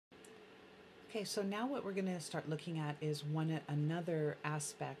Okay, so now what we're going to start looking at is another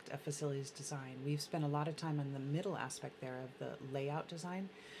aspect of facilities design. We've spent a lot of time on the middle aspect there of the layout design.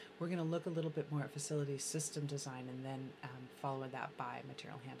 We're going to look a little bit more at facility system design and then follow that by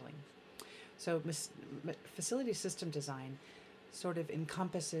material handling. So facility system design sort of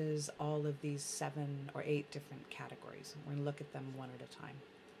encompasses all of these 7 or 8 different categories. We're going to look at them one at a time.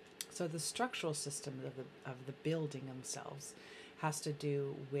 So the structural system of the building themselves has to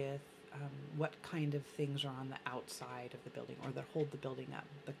do with what kind of things are on the outside of the building or that hold the building up.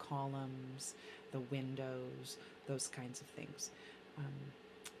 The columns, the windows, those kinds of things.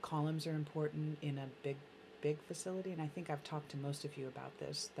 Columns are important in a big facility, and I think I've talked to most of you about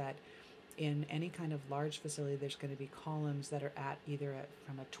this, that in any kind of large facility there's going to be columns that are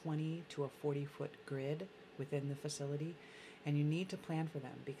from a 20 to a 40-foot grid within the facility, and you need to plan for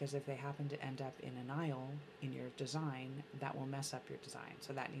them, because if they happen to end up in an aisle in your design, that will mess up your design.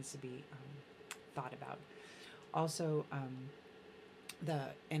 So that needs to be thought about. Also,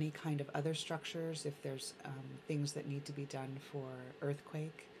 any kind of other structures, if there's things that need to be done for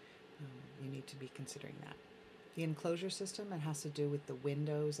earthquake, you need to be considering that. The enclosure system, it has to do with the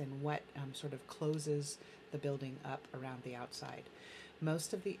windows and what sort of closes the building up around the outside.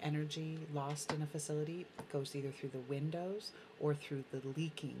 Most of the energy lost in a facility goes either through the windows or through the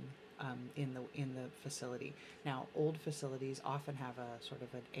leaking in the facility. Now, old facilities often have a sort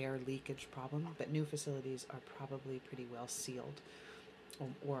of an air leakage problem, but new facilities are probably pretty well sealed,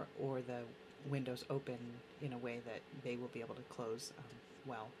 or the windows open in a way that they will be able to close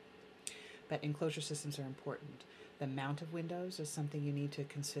well. But enclosure systems are important. The mount of windows is something you need to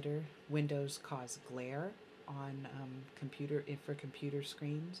consider. Windows cause glare on for computer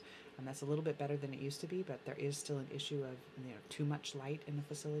screens, and that's a little bit better than it used to be, but there is still an issue of too much light in a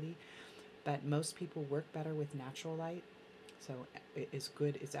facility. But most people work better with natural light, so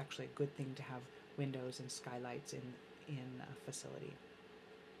it's actually a good thing to have windows and skylights in a facility.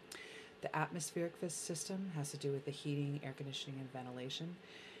 The atmospheric system has to do with the heating, air conditioning, and ventilation.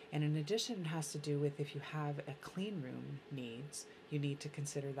 And in addition, it has to do with if you have a clean room needs, you need to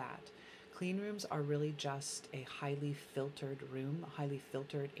consider that. Clean rooms are really just a highly filtered room, a highly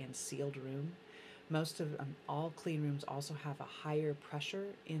filtered and sealed room. Most of all clean rooms also have a higher pressure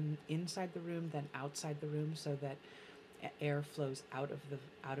inside the room than outside the room, so that air flows out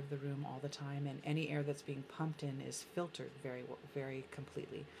of the room all the time, and any air that's being pumped in is filtered very, very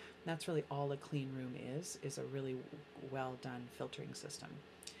completely. And that's really all a clean room is a really well done filtering system.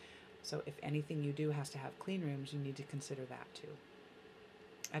 So if anything you do has to have clean rooms, you need to consider that too.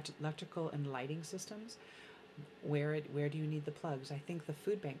 Electrical and lighting systems, where do you need the plugs? I think the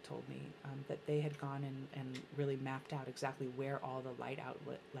food bank told me that they had gone and really mapped out exactly where all the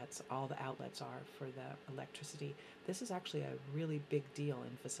all the outlets are for the electricity. This is actually a really big deal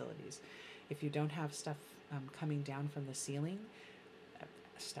in facilities. If you don't have stuff coming down from the ceiling,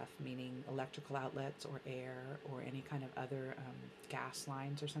 stuff meaning electrical outlets or air or any kind of other gas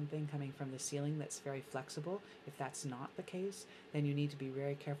lines or something coming from the ceiling that's very flexible, if that's not the case, then you need to be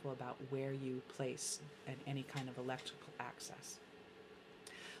very careful about where you place any kind of electrical access.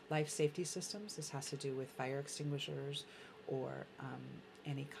 Life safety systems, this has to do with fire extinguishers or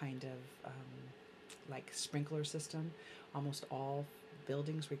any kind of like sprinkler system. Almost all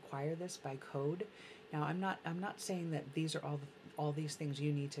buildings require this by code. Now, I'm not saying that these are all these things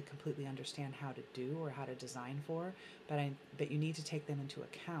you need to completely understand how to do or how to design for, but you need to take them into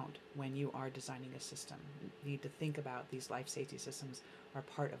account when you are designing a system. You need to think about these life safety systems are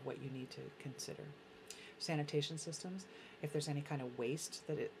part of what you need to consider. Sanitation systems, if there's any kind of waste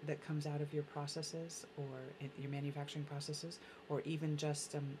that comes out of your processes or your manufacturing processes, or even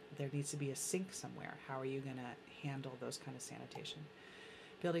just there needs to be a sink somewhere, how are you going to handle those kind of sanitation?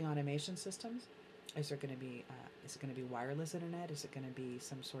 Building automation systems, is it going to be wireless internet? Is it going to be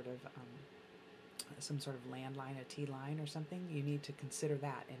some sort of landline, a T-line or something? You need to consider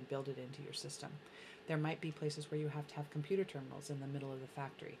that and build it into your system. There might be places where you have to have computer terminals in the middle of the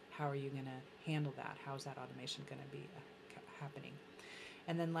factory. How are you going to handle that? How is that automation going to be happening?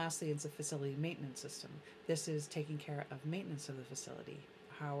 And then lastly, it's a facility maintenance system. This is taking care of maintenance of the facility.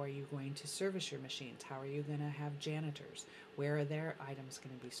 How are you going to service your machines? How are you going to have janitors? Where are their items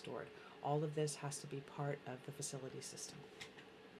going to be stored? All of this has to be part of the facility system.